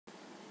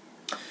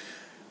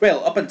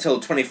Well, up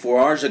until 24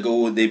 hours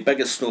ago, the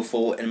biggest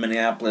snowfall in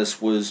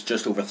Minneapolis was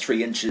just over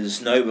 3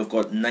 inches. Now we've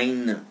got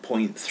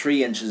 9.3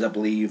 inches, I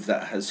believe,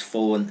 that has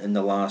fallen in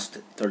the last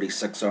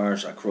 36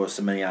 hours across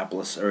the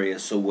Minneapolis area.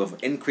 So we've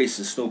increased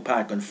the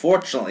snowpack.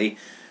 Unfortunately,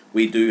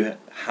 we do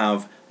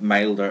have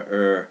milder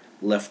air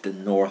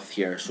lifting north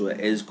here, so it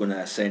is going to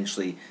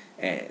essentially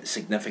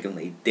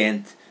significantly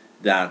dent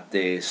that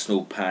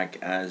snowpack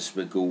as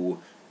we go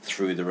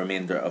through the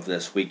remainder of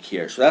this week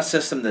here. So that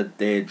system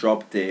that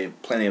dropped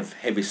plenty of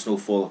heavy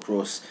snowfall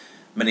across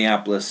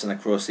Minneapolis and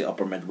across the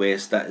upper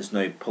Midwest, that is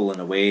now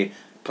pulling away.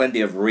 Plenty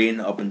of rain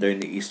up and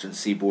down the eastern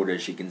seaboard,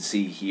 as you can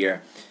see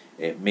here.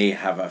 It may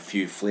have a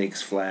few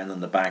flakes flying on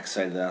the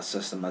backside of that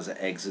system as it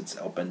exits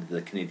up into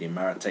the Canadian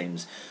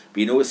Maritimes. But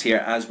you notice here,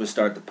 as we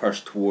start to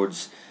push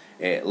towards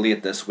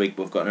late this week,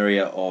 we've got an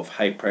area of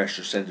high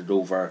pressure centered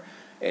over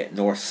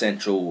north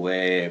central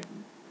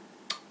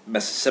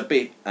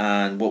Mississippi,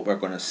 and what we're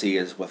going to see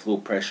is, with low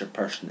pressure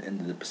pushing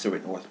into the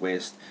Pacific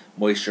Northwest,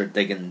 moisture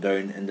digging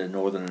down into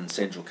northern and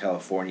central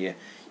California,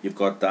 you've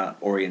got that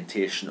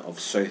orientation of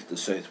south to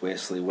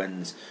southwesterly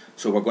winds.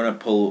 So we're going to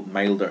pull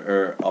milder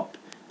air up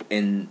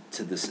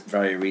into this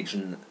very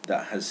region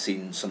that has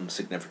seen some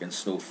significant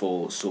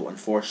snowfall. So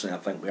unfortunately,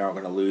 I think we are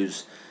going to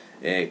lose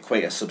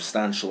quite a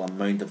substantial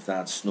amount of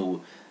that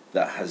snow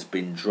that has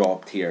been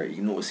dropped here.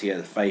 You notice here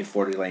the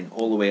 540 line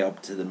all the way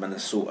up to the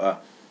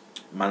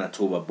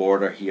Manitoba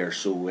border here.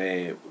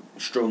 So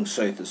strong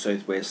south to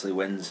southwesterly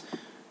winds.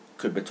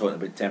 Could be talking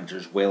about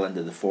temperatures well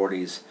into the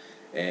 40s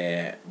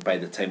by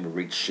the time we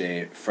reach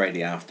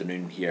Friday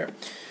afternoon here.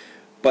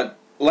 But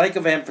like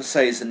I've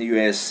emphasised in the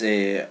US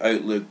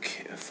outlook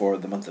for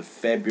the month of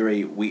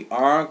February, we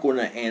are going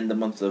to end the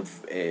month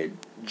of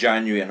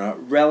January on a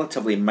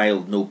relatively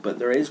mild note, but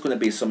there is going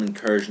to be some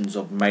incursions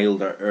of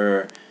milder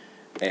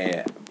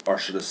air, or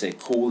should I say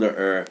colder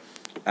air,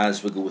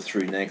 as we go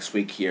through next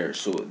week here.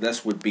 So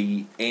this would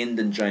be end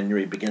in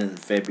January, beginning in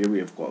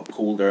February. We've got a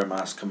cold air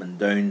mass coming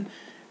down,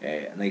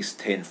 a nice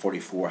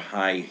 1044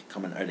 high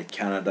coming out of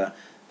Canada.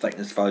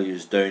 Thickness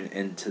values down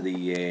into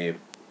the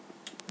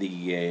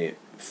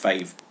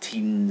 5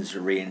 teens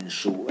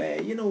range. So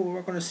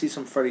we're going to see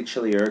some fairly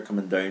chilly air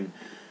coming down,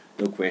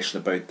 no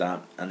question about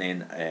that. And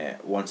then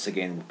once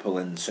again we pull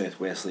in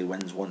southwesterly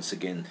winds once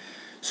again.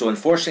 So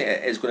unfortunately,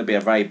 it is going to be a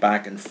very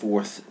back and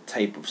forth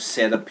type of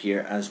setup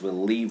here as we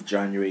leave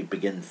January,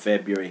 begin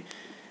February.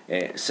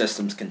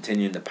 Systems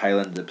continuing to pile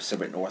into the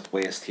Pacific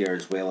Northwest here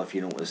as well, if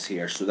you notice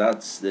here. So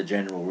that's the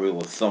general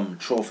rule of thumb: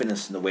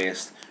 troughiness in the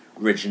west,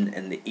 ridging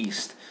in the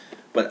east.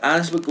 But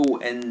as we go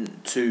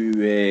into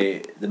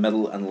the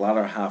middle and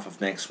latter half of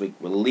next week,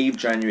 we'll leave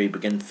January,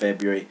 begin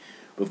February.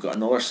 We've got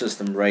another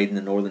system riding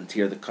the northern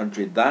tier of the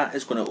country. That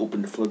is going to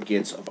open the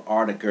floodgates of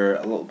Arctic air,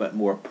 a little bit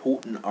more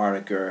potent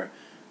Arctic air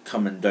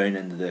coming down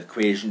into the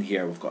equation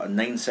here. We've got a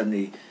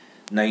 979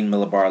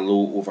 millibar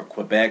low over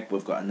Quebec.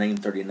 We've got a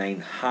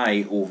 939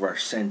 high over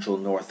central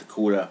North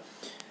Dakota.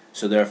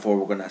 So therefore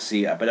we're going to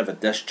see a bit of a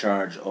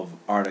discharge of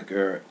Arctic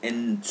air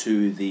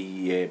into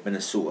the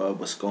Minnesota,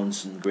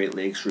 Wisconsin, Great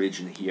Lakes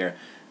region here.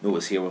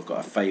 Notice here we've got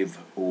a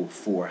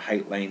 504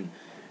 height line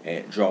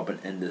dropping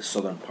in the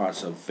southern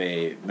parts of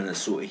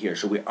Minnesota here.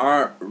 So we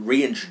are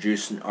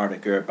reintroducing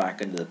Arctic air back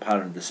into the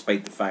pattern,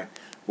 despite the fact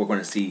we're going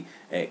to see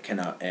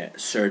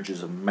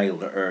surges of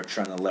milder air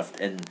trying to lift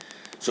in.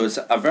 So it's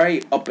a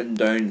very up and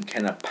down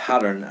kind of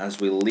pattern as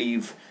we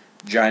leave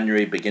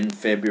January, begin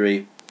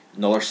February.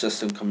 Another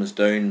system comes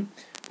down.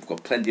 We've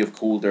got plenty of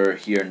cold air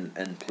here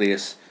in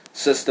place.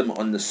 System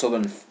on the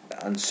southern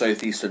and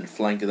southeastern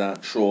flank of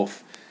that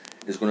trough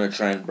is going to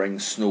try and bring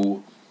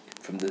snow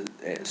from the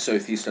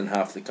southeastern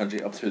half of the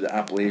country up through the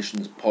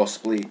Appalachians,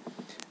 possibly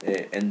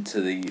into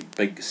the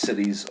big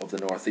cities of the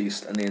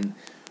northeast. And then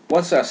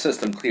once that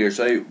system clears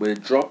out, we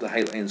drop the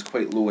height lines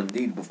quite low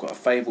indeed. We've got a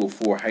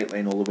 504 height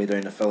line all the way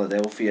down to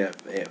Philadelphia,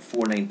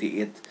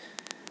 498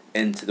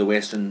 into the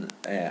western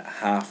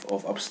half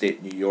of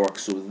upstate New York.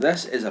 So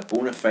this is a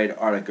bona fide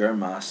Arctic air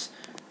mass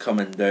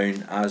coming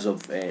down as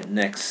of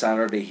next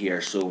Saturday here.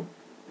 So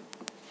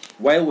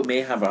while we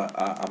may have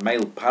a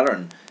mild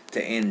pattern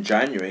to end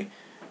January,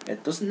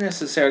 it doesn't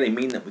necessarily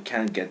mean that we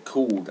can't get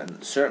cold, and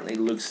it certainly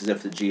looks as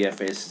if the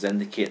GFS is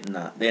indicating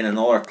that. Then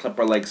another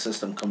clipper-like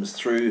system comes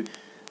through.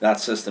 That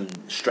system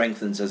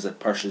strengthens as it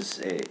pushes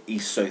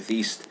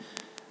east-southeast,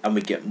 and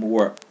we get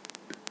more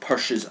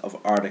pushes of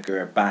Arctic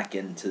air back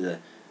into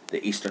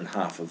the eastern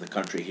half of the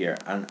country here.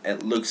 And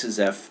it looks as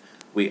if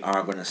we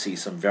are going to see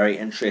some very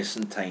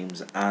interesting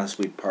times as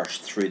we push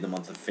through the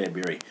month of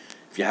February.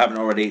 If you haven't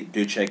already,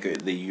 do check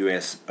out the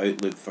US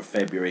outlook for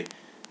February,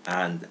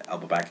 and I'll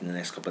be back in the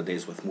next couple of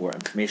days with more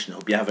information.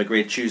 Hope you have a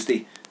great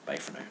Tuesday. Bye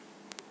for now.